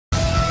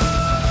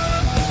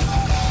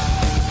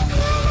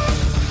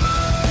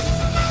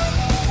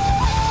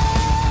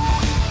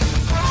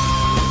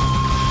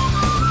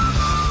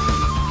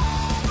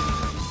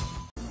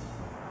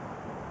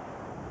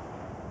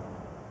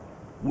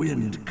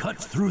wind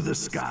cuts through the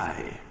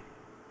sky.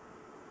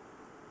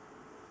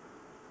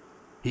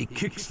 He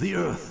kicks the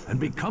earth and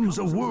becomes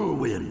a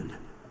whirlwind.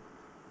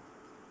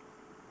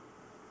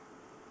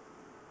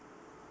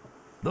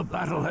 The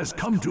battle has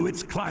come to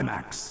its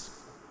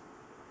climax.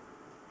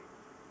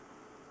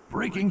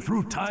 Breaking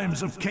through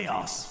times of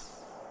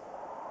chaos.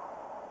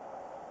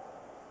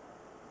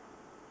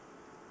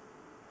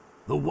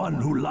 The one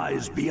who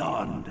lies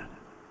beyond.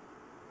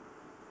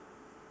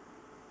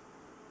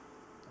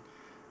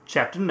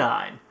 Chapter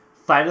 9.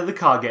 Fight of the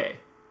Kage.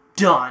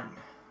 Done!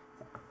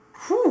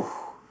 Whew!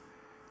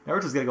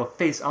 Naruto's gonna go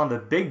face on the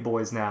big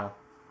boys now.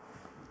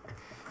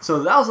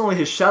 So that was only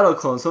his shadow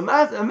clone. So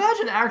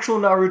imagine actual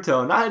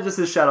Naruto, not just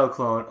his shadow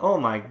clone. Oh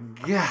my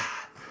god.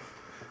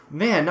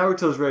 Man,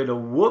 Naruto's ready to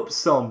whoop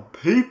some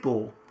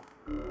people.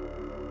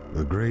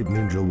 The great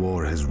ninja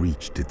war has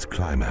reached its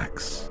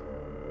climax.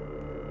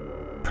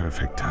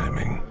 Perfect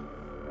timing.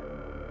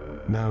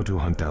 Now to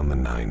hunt down the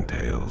Nine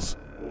Tails.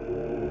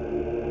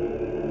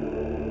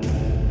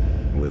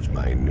 With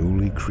my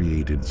newly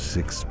created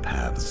 6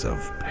 paths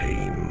of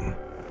pain.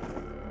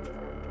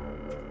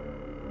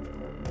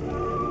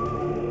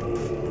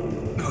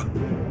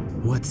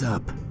 What's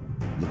up?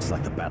 Looks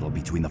like the battle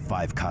between the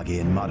 5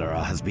 Kage and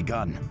Madara has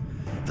begun.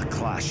 The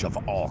clash of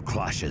all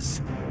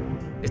clashes.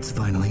 It's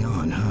finally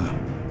on, huh?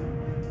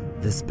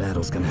 This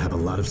battle's gonna have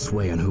a lot of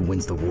sway on who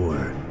wins the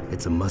war.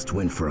 It's a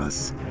must-win for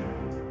us.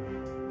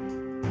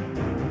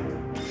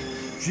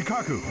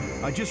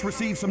 Shikaku, I just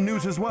received some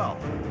news as well.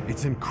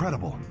 It's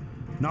incredible.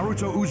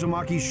 Naruto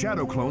Uzumaki's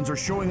shadow clones are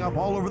showing up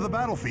all over the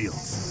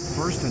battlefields.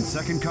 First and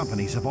second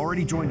companies have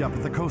already joined up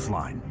at the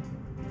coastline.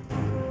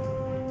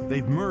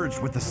 They've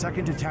merged with the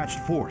second detached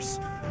force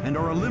and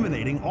are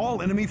eliminating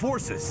all enemy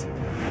forces.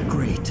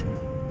 Great.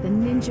 The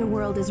ninja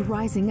world is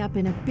rising up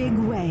in a big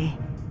way.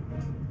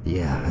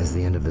 Yeah, as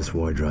the end of this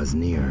war draws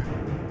near.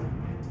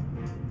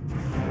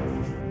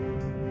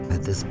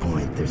 At this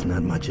point, there's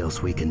not much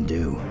else we can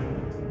do.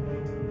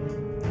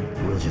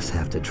 We'll just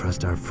have to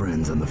trust our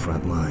friends on the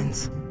front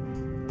lines.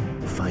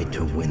 Fight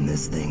to win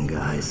this thing,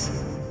 guys.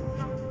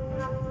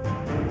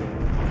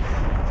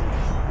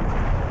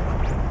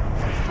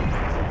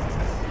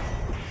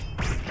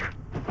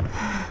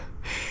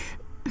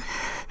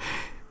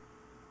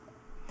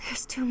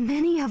 There's too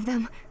many of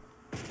them.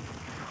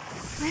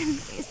 When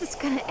is this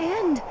gonna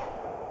end?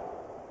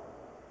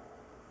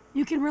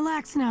 You can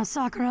relax now,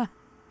 Sakura.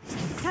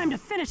 Time to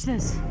finish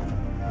this.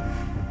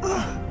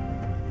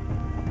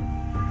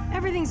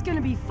 Everything's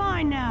gonna be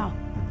fine now.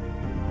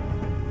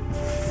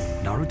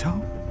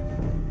 Naruto?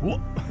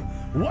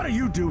 What are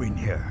you doing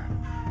here?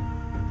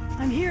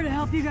 I'm here to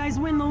help you guys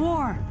win the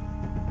war.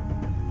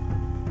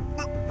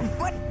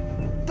 But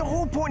the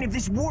whole point of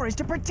this war is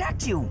to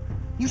protect you.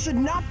 You should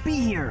not be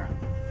here.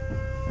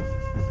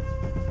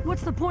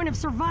 What's the point of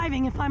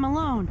surviving if I'm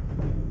alone?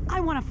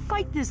 I want to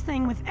fight this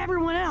thing with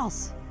everyone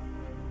else.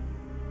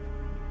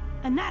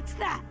 And that's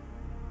that.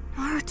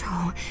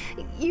 Naruto,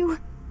 you...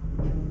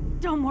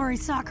 Don't worry,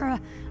 Sakura.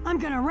 I'm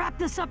gonna wrap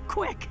this up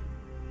quick.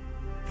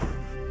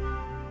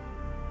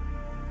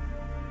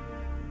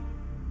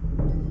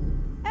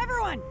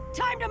 Everyone,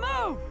 time to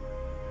move!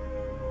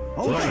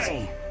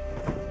 Okay.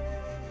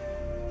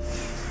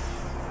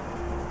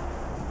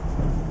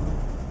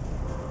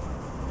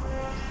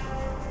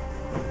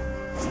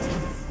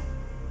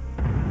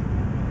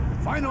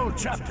 Final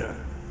chapter,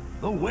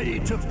 the way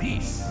to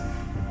peace.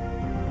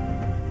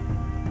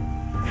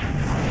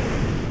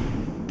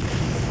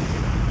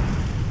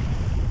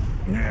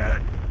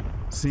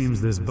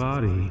 Seems this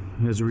body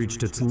has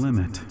reached its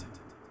limit.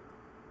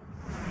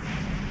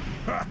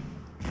 Ha!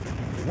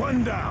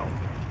 One down.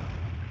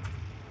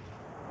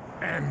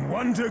 And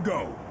one to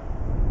go.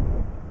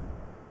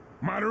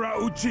 Madara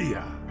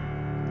Uchiha.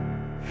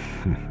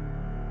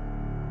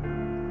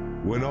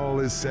 When all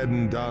is said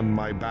and done,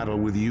 my battle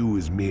with you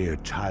is mere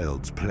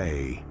child's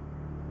play.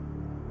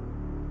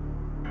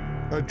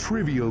 A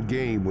trivial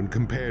game when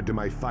compared to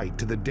my fight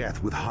to the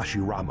death with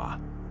Hashirama.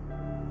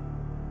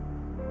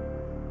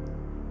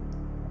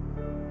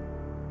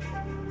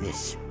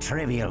 This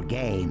trivial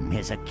game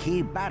is a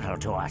key battle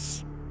to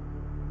us.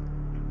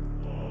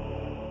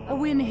 A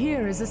win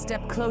here is a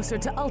step closer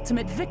to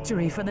ultimate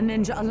victory for the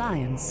Ninja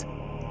Alliance.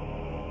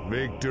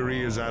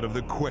 Victory is out of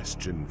the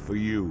question for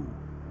you.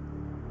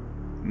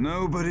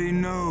 Nobody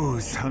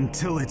knows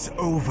until it's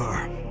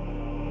over.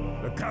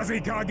 The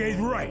Kazekage's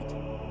right.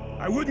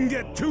 I wouldn't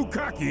get too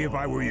cocky if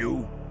I were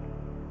you.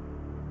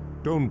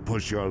 Don't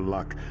push your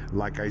luck.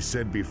 Like I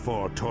said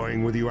before,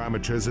 toying with you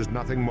amateurs is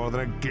nothing more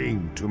than a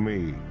game to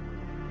me.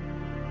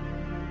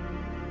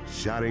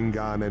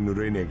 Sharingan and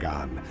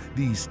Rinnegan,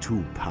 these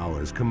two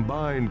powers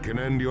combined can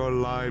end your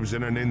lives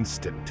in an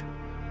instant.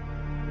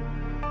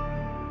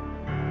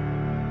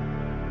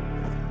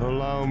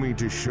 Allow me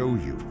to show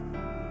you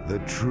the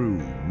true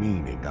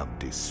meaning of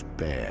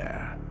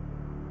despair.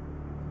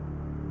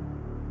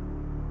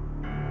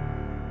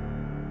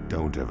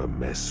 Don't ever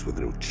mess with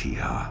an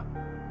Uchiha.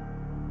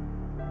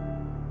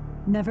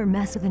 Never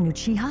mess with an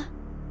Uchiha?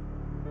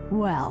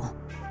 Well,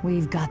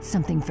 we've got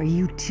something for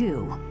you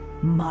too.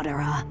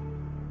 Madara,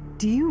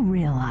 do you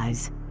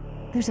realize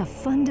there's a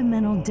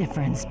fundamental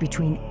difference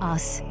between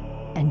us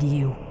and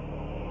you?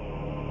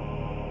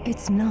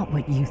 It's not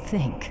what you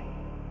think.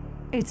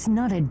 It's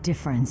not a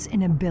difference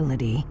in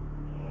ability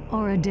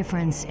or a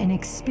difference in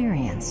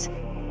experience.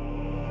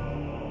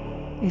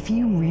 If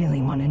you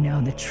really want to know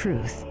the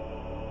truth,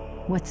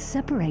 what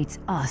separates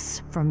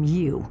us from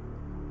you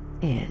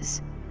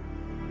is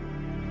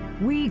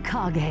we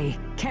Kage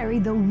carry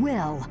the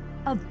will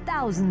of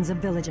thousands of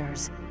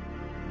villagers.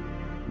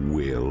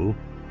 Will?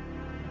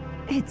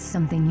 It's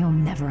something you'll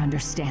never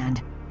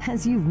understand,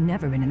 as you've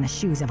never been in the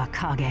shoes of a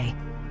Kage.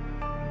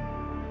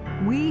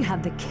 We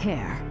have the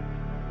care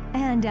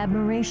and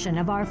admiration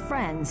of our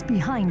friends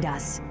behind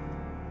us.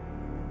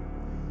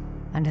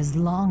 And as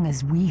long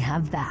as we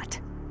have that,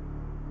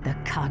 the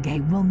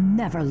Kage will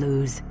never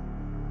lose.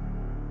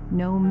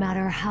 No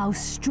matter how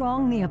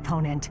strong the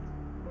opponent,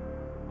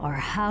 or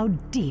how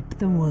deep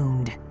the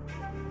wound.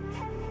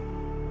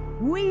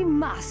 We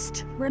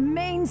must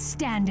remain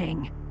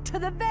standing to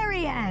the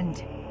very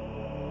end.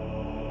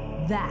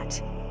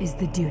 That is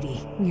the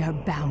duty we are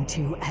bound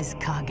to as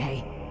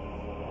Kage.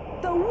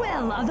 The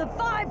will of the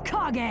 5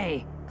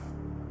 Kage!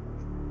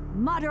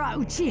 Madara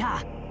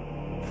Uchiha,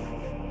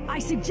 I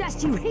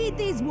suggest you heed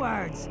these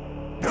words.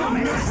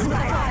 Don't mess with the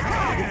 5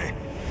 Kage!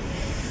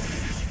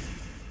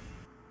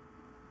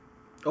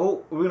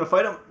 Oh, we're gonna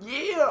fight him?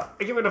 Yeah!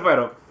 I can't wait to fight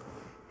him.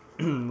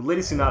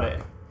 Lady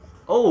Tsunade.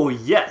 Oh,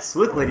 yes,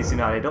 with Lady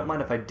Tsunade. Don't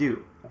mind if I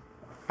do.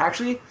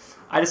 Actually,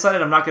 I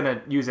decided I'm not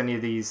gonna use any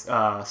of these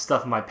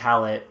stuff in my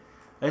palette.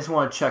 I just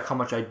want to check how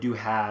much I do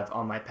have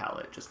on my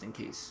palette, just in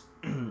case.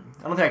 I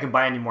don't think I can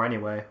buy any more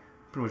anyway.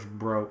 Pretty much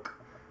broke.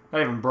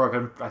 Not even broke,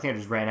 I think I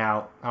just ran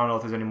out. I don't know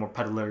if there's any more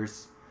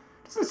peddlers.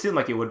 Doesn't seem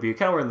like it would be.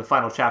 Kind of we're in the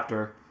final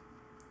chapter.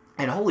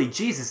 And holy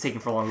jeez, it's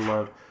taking for long to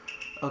load.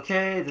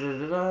 Okay,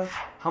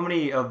 How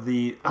many of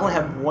the... I only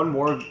have one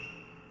more...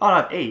 Oh, I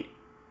have 8.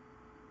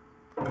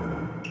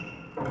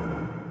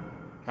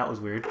 That was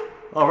weird.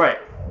 Alright.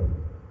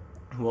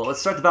 Well,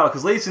 let's start the battle,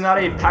 because Lady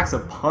Tsunade packs a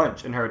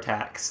punch in her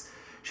attacks.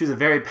 She's a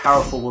very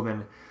powerful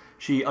woman.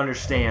 She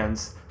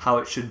understands how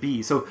it should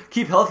be. So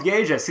keep health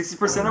gauge at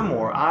 60% or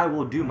more. I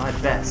will do my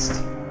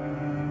best.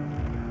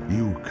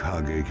 You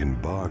Kage can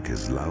bark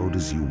as loud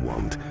as you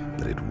want,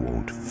 but it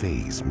won't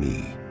faze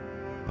me.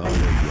 I'll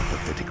end your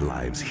pathetic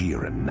lives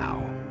here and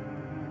now.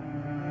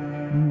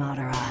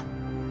 Madara,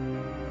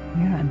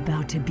 you're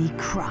about to be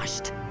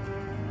crushed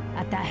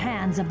at the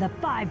hands of the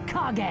 5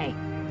 Kage.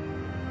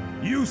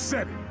 You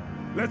said it.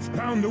 Let's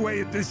pound away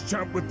at this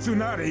chump with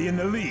Tsunade in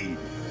the lead.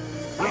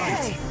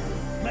 Right.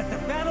 Let the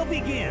battle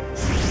begin.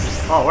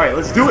 All right,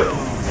 let's do it.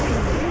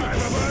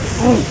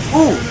 Ooh,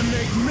 ooh.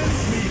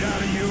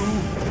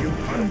 You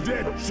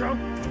undead chump.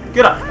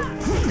 Get up,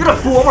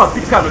 fool! I'm gonna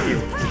beat the crap out of you.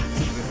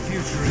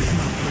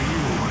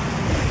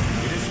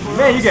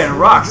 Man, you're getting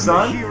rocked,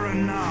 son.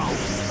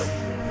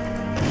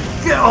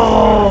 Get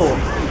ow!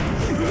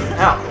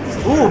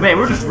 Ooh, man,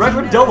 we're just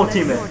regular double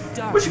teaming.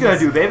 What you gonna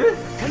do, baby?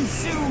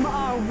 Consume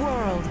our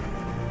world.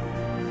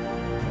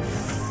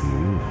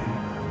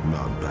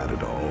 Not bad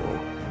at all.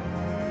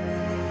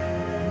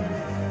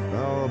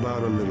 How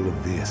about a little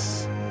of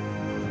this?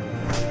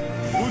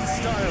 Good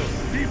style.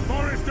 Deep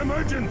forest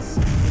emergence.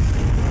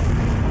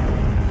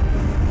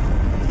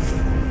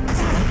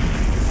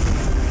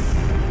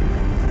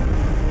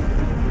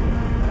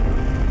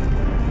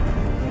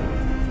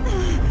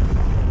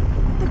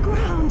 The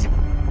ground.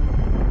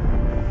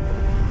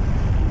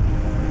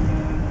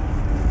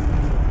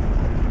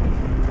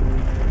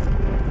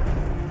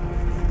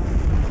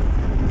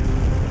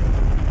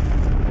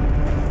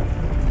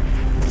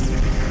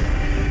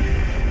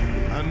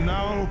 And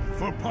now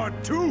for part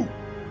 2.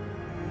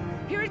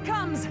 Here it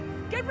comes.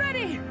 Get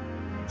ready.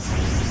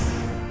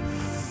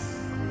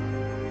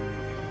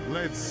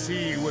 Let's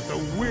see what the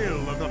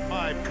will of the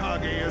 5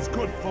 Kage is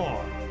good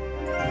for.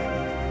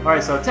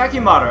 Alright, so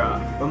attacking Madara.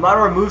 When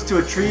Madara moves to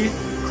a tree,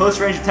 close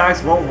range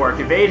attacks won't work.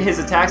 Evade his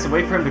attacks and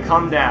wait for him to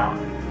come down.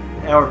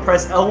 Or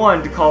press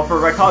L1 to call for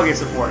Raikage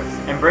support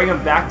and bring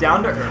him back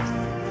down to earth.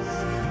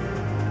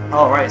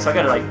 Alright, so I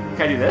gotta like,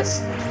 can I do this?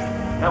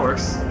 That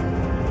works.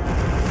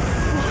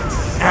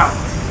 Ow!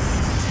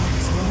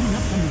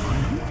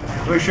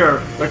 Make sure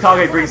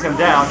Raikage brings him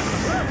down.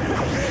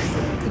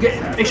 Okay,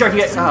 make sure I can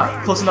get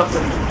close enough to...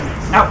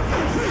 Ow!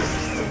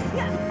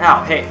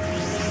 Ow, hey.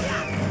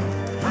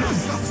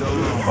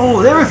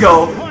 Oh, there we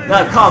go!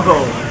 That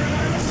combo!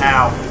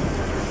 Ow.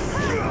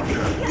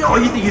 Oh,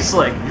 you think you're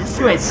slick.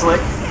 You ain't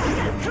slick.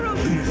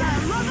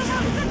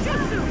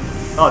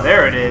 Oh,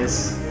 there it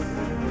is.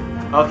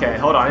 Okay,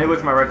 hold on. I need to wait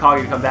for my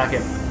Raikage to come back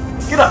in.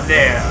 Get up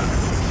there!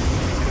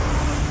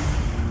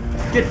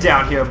 Get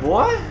down here,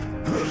 boy!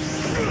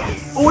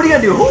 Oh, what are you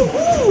gonna do?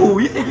 Ooh,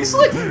 you think you're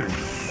slick?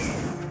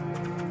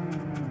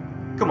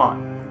 Come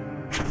on.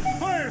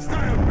 Fire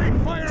style, great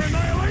fire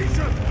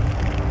annihilation!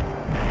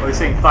 Oh, he's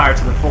saying fire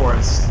to the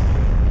forest.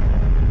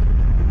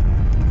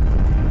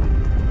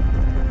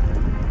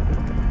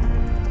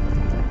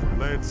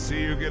 Let's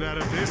see you get out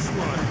of this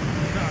one,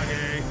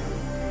 Kage.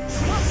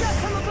 Watch out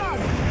from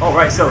above.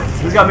 Alright, so we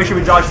just gotta make sure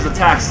we dodge his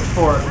attacks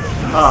for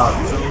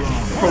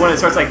when it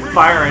starts like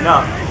firing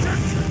up.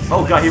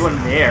 Oh god, he went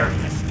in the air.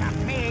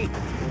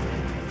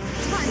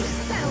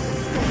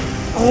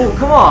 Oh,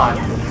 come on!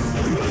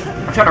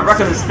 I'm trying to wreck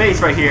on his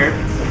face right here,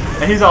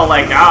 and he's all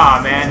like, ah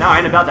man, nah, I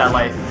ain't about that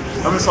life.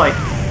 I'm just like,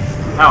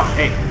 ow,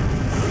 hey.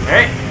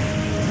 Hey!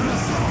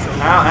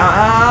 Ow,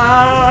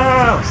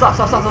 ow, ow! Stop,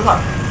 stop, stop, stop, stop!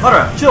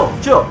 Madara, chill,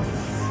 chill!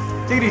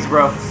 Take it easy,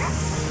 bro.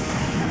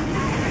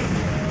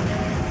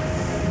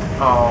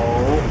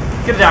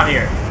 Oh, get it down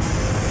here.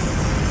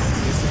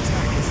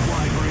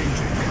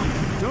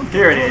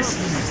 Here it is.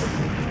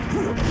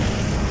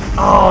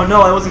 Oh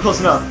no, I wasn't close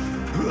enough.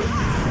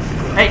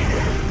 Hey,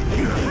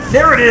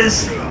 there it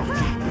is.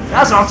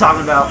 That's what I'm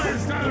talking about.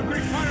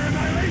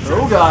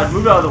 Oh god,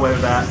 move out of the way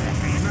with that.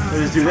 Let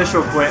me just do this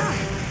real quick.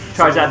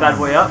 Charge that bad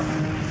boy up.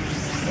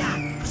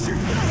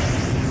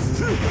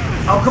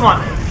 Oh come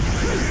on.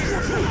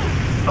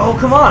 Oh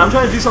come on, I'm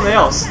trying to do something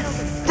else.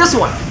 This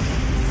one.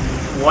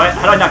 What?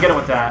 How did I not get him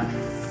with that?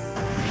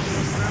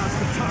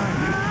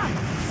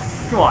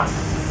 Come on.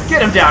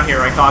 Get him down here,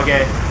 right,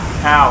 Kage?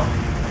 Ow.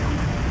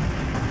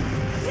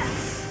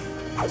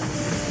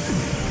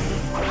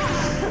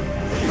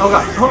 Oh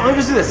god. Hold on, let me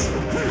just do this.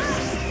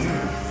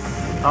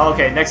 Oh,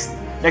 okay, next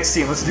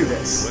scene, let's do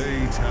this.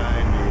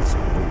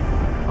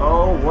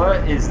 Oh,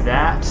 what is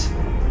that?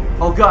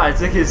 Oh god,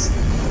 it's like his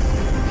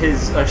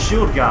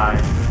shield guy.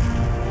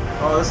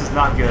 Oh, this is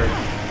not good.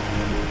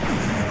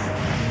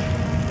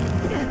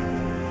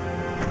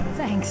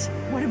 Thanks.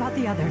 What about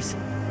the others?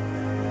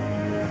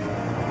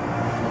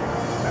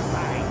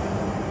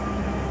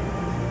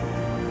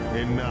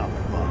 Enough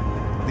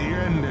fun. The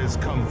end has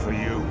come for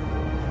you.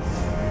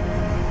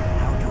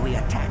 How do we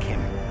attack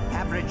him?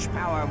 Average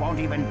power won't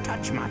even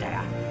touch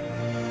Madara.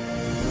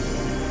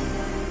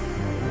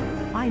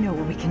 I know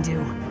what we can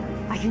do.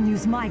 I can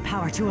use my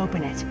power to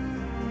open it.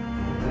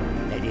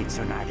 Lady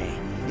Tsunade,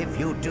 if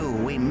you do,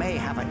 we may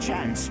have a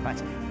chance, but...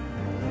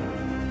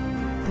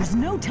 There's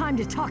no time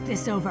to talk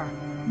this over.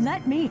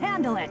 Let me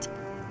handle it.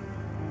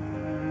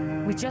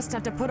 We just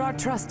have to put our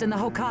trust in the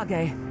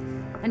Hokage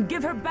and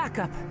give her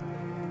backup.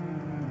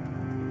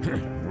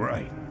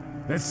 Right.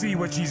 Let's see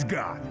what she's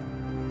got.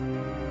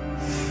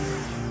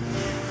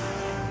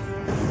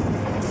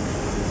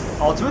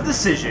 Ultimate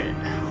decision.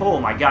 Oh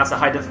my god, it's a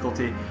high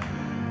difficulty.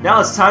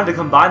 Now it's time to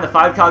combine the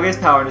 5 Kage's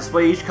power and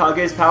display each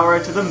Kage's power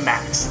to the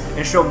max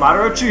and show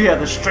Madara Uchiha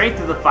the strength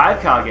of the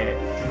 5 Kage.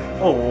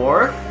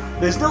 Or,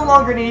 there's no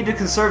longer any need to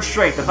conserve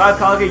strength. The 5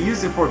 Kage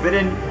use the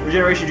Forbidden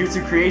Regeneration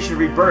Jutsu Creation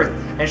Rebirth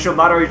and show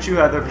Madara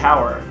Uchiha their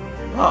power.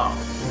 Oh.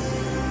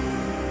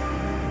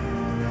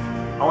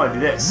 I want to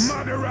do this.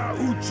 Madara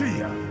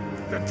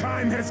Uchiha, the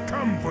time has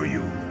come for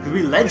you. Could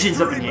be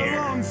legends up in here.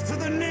 Belongs to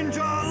the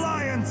Ninja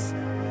Alliance.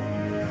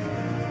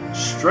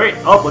 Straight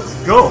up, let's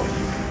go.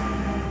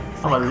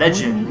 I'm a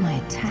legend. Coordinate my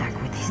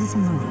attack with his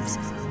moves.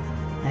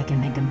 I can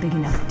make a big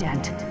enough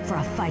dent for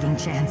a fighting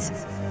chance.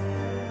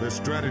 The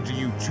strategy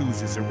you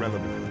choose is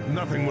irrelevant.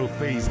 Nothing will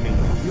faze me.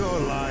 Your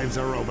lives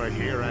are over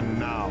here and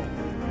now.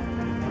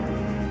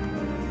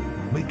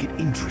 Make it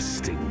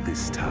interesting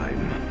this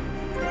time.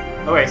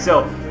 Okay,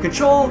 so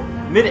control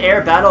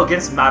mid-air battle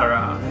against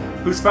Madara,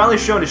 who's finally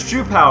shown his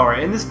true power.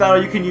 In this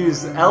battle, you can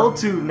use L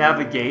to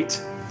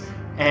navigate,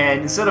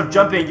 and instead of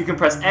jumping, you can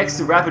press X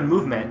to rapid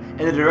movement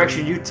in the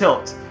direction you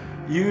tilt.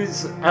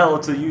 Use L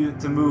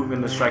to move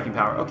in the striking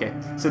power. Okay,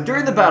 so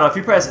during the battle, if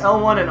you press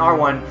L1 and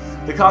R1,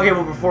 the Kage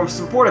will perform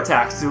support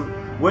attacks to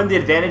win the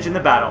advantage in the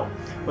battle.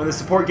 When the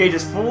support gauge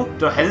is full,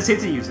 don't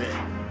hesitate to use it.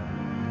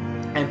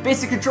 And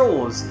basic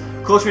controls: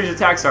 close range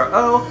attacks are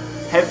O,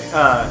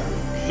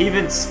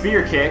 Heaven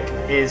Spear Kick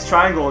is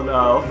triangle and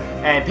O,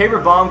 and Paper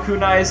Bomb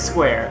Kunai is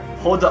square.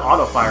 Hold the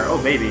auto fire. Oh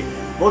baby.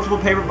 Multiple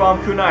Paper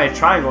Bomb Kunai is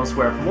triangle and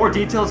square. For more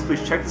details,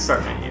 please check the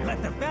start menu.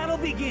 Let the battle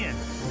begin.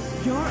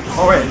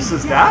 Alright, this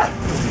is that?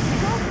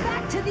 Go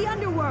back to the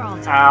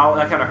underworld. Ow,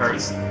 that kind of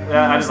hurts.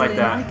 I didn't like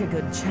that. Like a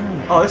good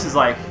challenge. Oh, this is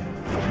like...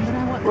 But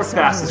I want We're this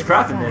fast over as with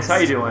crap in this. How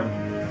fast. you doing?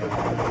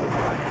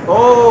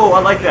 Oh, I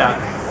like that.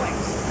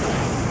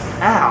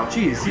 Ow,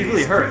 jeez, he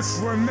really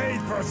hurts. We're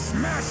made for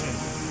smashing.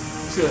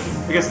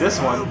 I guess this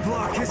one.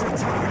 Block his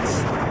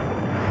attacks.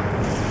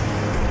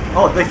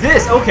 Oh, like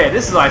this? Okay,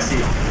 this is what I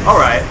see.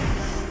 Alright.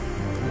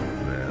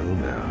 Well,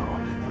 now,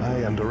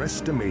 I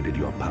underestimated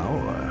your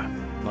power.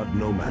 But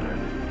no matter.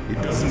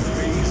 It doesn't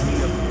faze me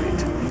a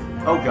bit.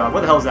 Oh god,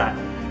 what the hell is that?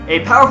 A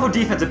powerful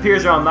defense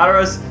appears around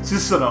Madara's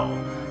Susanoo.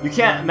 You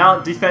can't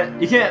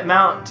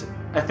mount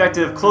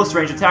effective close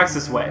range attacks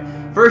this way.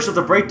 First, you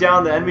have to break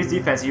down the enemy's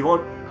defense. You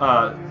won't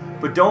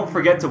but don't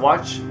forget to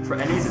watch for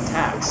enemies'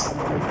 attacks.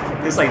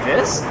 Just like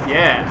this?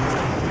 Yeah.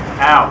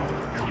 Ow.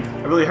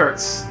 It really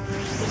hurts.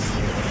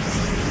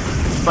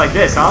 It's like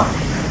this, huh?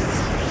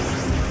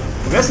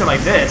 I'm guessing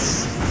like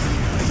this.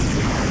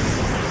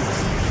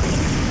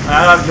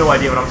 I have no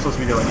idea what I'm supposed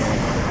to be doing here.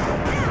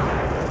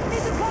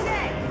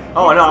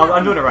 Oh no,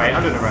 I'm doing it right.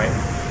 I'm doing it right.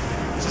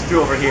 Let's just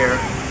do over here.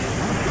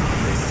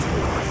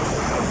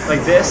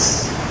 Like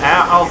this.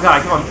 Ow. Oh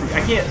god, come on.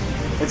 I can't.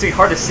 It's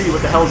hard to see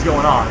what the hell's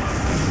going on.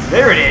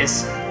 There it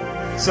is.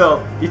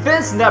 So,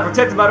 defense that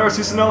protected by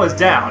Susanoo is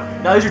down.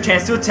 Now here's your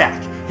chance to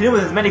attack. Hit him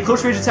with as many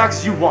close range attacks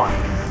as you want.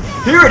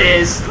 Here it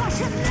is.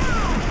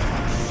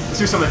 Let's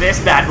do some of this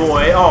bad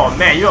boy. Oh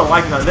man, you don't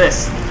like none of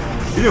this.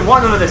 You didn't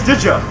want none of this,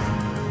 did you?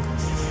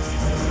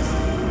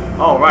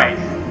 Alright.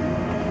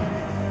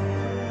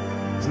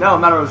 So now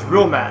Madaro's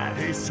real mad.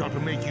 They sought to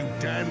make you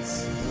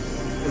dance.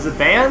 Is it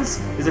bands?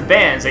 Is it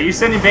bands? Are you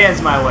sending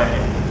bands my way?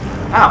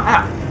 Ow,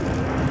 ow.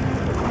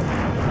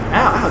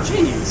 Ow, ow,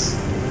 jeez.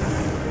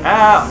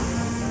 Ow.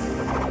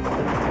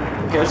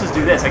 Okay, let's just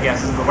do this, I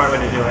guess. This is the right way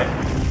to do it.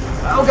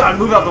 Oh god,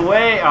 move out the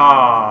way.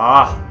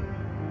 Ah.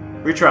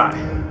 Retry.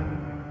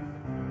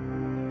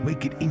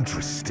 Make it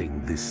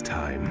interesting this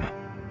time.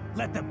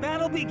 Let the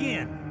battle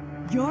begin.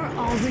 You're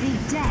already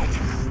dead.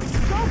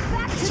 Go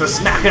back to So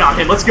smacking on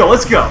him. Let's go,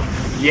 let's go.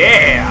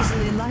 Yeah. I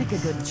usually like a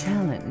good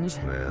challenge.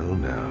 Well,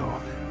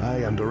 now,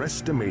 I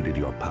underestimated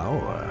your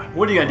power.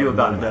 What are you gonna do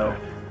about it, though?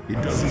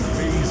 It doesn't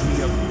faze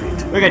me a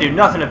bit. We're gonna do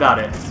nothing about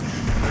it.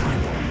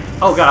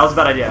 Oh god, that was a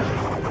bad idea.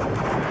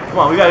 Come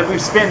on, we gotta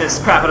spam this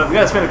crap out of. We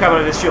gotta spam the crap out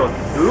of this shield.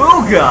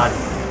 Oh god!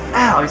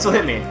 Ow, he still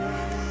hit me.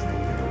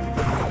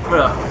 I'm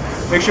gonna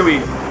make sure we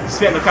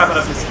spam the crap out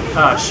of his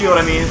shield.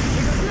 I mean,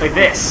 like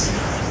this.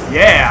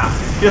 Yeah.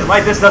 He doesn't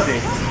like this, does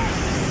he?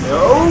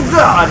 Oh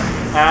god!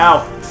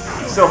 Ow!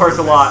 Still hurts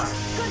a lot.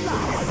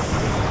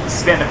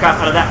 Spam the crap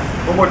out of that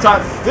one more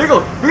time. There you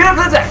go. Bring it up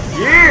for the attack.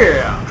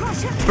 Yeah.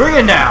 Bring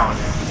it down.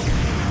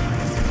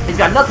 He's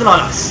got nothing on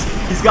us.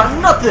 He's got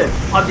nothing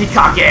on the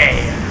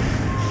Kage.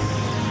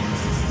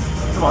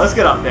 Come on, let's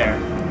get up there.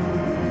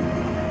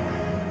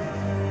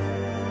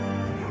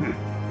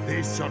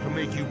 They sought to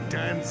make you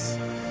dance.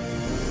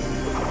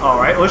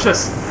 Alright, let's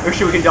just make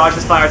sure we can dodge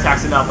his fire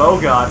attacks enough.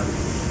 Oh god.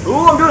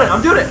 Ooh, I'm doing it,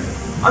 I'm doing it!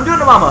 I'm doing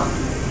it, mama!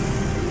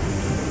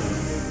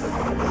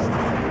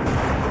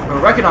 We're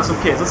wrecking on some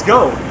kids, let's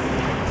go!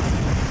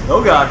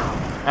 Oh god.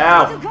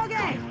 Ow.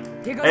 I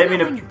didn't mean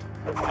to...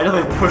 I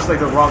definitely pushed like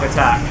the wrong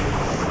attack.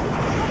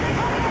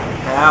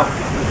 Ow.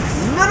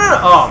 No, no, no!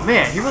 Oh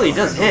man, he really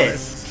does hit.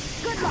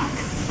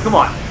 Come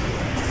on.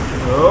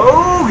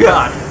 Oh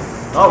god.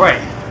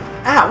 Alright.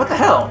 Ow, what the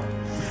hell?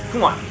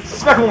 Come on,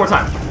 smack him one more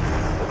time.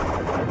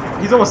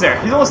 He's almost there,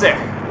 he's almost there.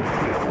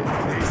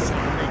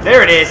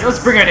 There it is,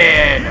 let's bring it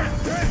in!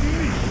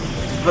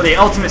 For the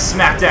ultimate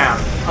smackdown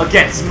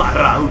against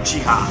Madara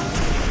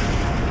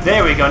Uchiha.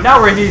 There we go, now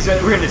we're in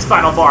his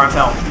final bar of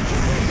health.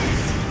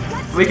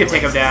 We can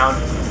take him down.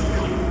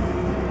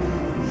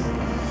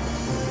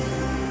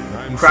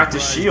 Cracked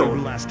his shield.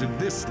 You lasted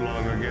this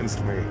long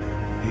against me.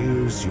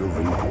 Here's your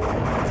reward.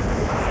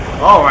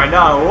 Alright,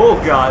 now,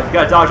 oh god,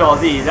 gotta dodge all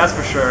of these, that's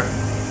for sure.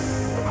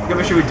 Gotta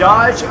make sure we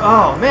dodge.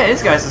 Oh man,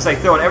 this guy's just like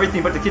throwing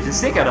everything but the kitchen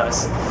sink at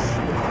us.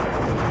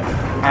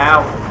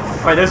 Ow.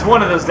 Alright, there's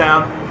one of those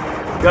down.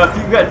 We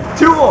got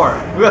two more.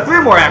 We got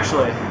three more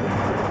actually.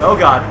 Oh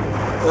god.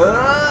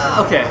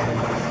 Okay.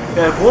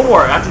 Got one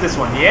more after this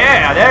one.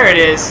 Yeah, there it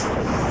is.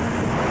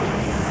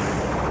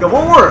 Got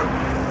one more.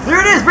 There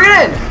it is, bring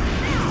it in.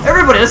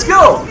 Everybody, let's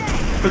go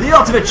for the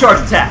ultimate charge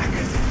attack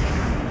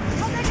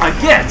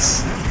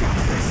against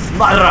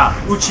Madara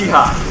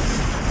Uchiha.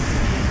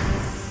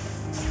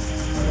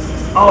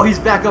 Oh, he's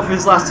back up for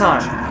his last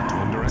time. Not to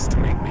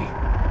underestimate me.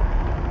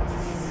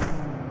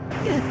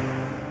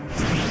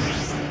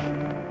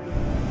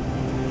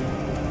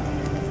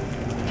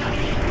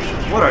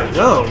 What are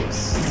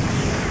those?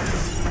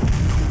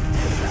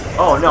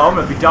 Oh no, I'm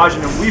gonna be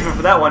dodging and weaving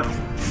for that one.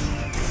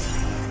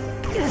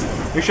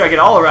 Make sure I get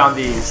all around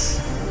these.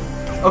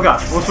 Oh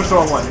god, we'll switch the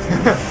wrong one.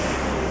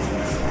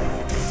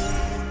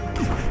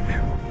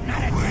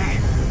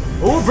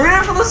 Oh, bring it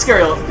in for the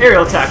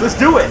aerial attack. Let's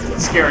do it.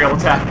 The aerial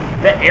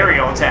attack. The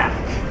aerial attack.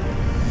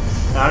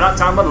 Now, I'm not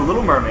talking about the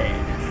Little Mermaid.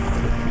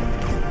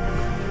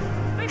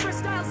 Vapor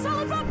style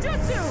solid rope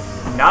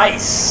jutsu.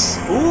 Nice.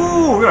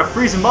 Ooh, we're gonna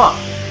freeze him up.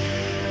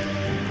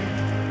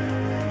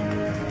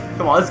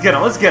 Come on, let's get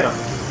him. Let's get him.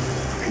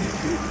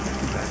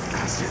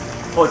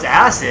 Oh, it's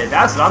acid.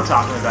 That's what I'm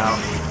talking about.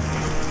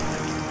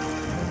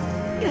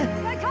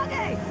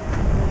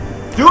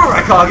 Do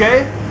it,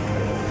 Kage.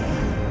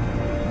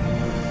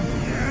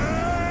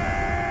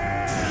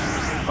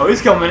 Oh,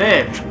 he's coming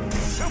in.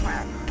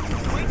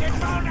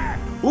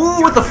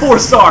 Ooh, with the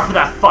 4-star for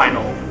that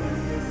final.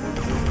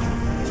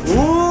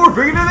 Ooh, we're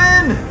bringing him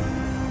in.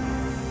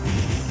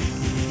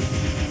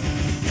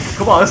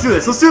 Come on, let's do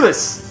this. Let's do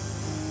this.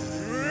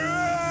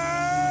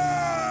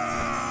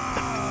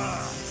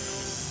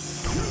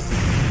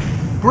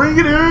 Bring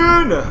it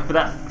in for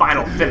that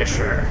final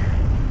finisher.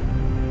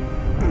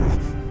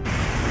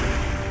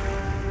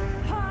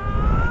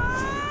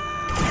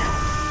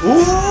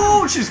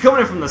 Ooh, she's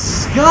coming in from the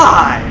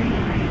sky.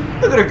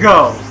 Look at her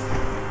go.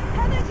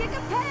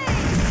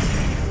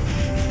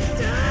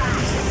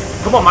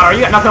 Come on, Madara,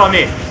 you got nothing on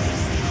me.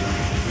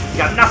 You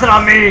got nothing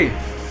on me.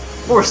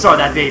 4-star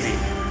that baby.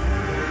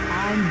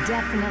 I'm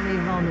definitely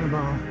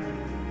vulnerable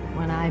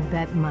when I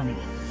bet money.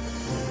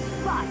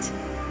 But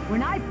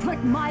when I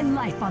put my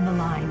life on the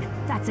line,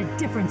 that's a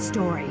different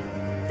story.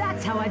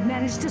 That's how I'd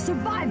managed to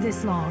survive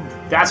this long.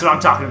 That's what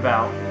I'm talking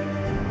about.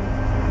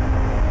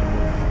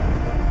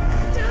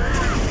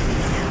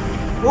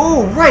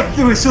 Oh, right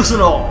through his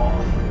Susanoo!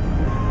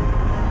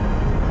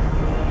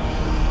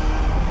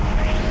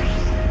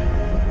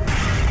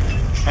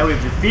 And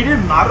we've defeated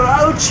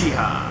Madara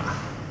Uchiha.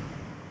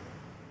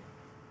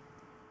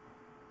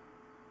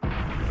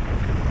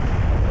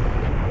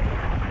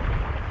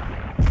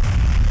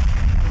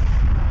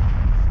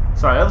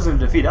 Sorry, that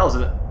wasn't a defeat, that was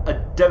a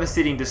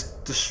devastating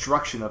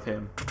destruction of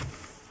him.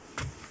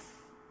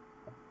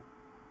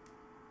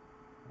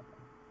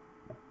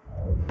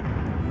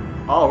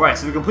 Alright,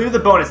 so we completed the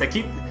bonus. I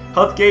keep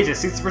health gauge at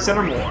 60%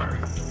 or more.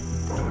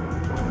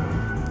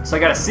 So I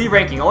got a C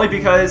ranking, only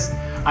because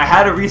I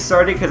had to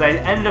restart it because I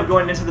ended up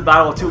going into the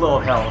battle with too low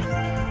of health.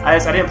 I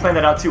didn't plan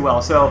that out too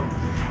well, so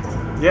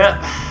yeah,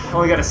 I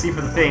only got a C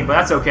for the thing, but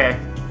that's okay.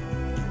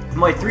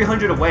 I'm only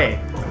 300 away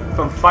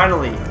from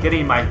finally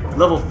getting my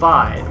level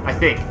 5, I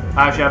think.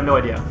 I actually have no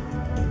idea.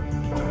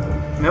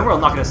 Man, we're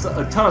unlocking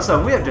a ton of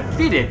stuff. We have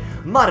defeated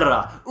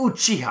Madara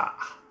Uchiha.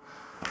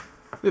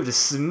 We have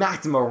just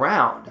smacked him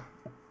around.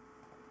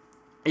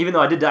 Even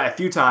though I did die a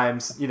few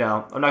times, you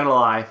know, I'm not gonna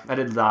lie, I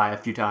did die a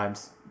few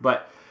times.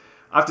 But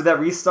after that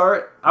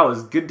restart, I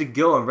was good to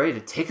go and ready to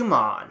take him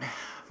on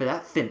for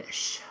that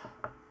finish.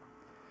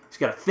 Just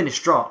gotta finish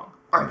strong,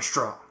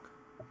 Armstrong.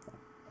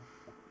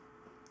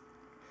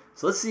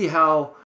 So let's see how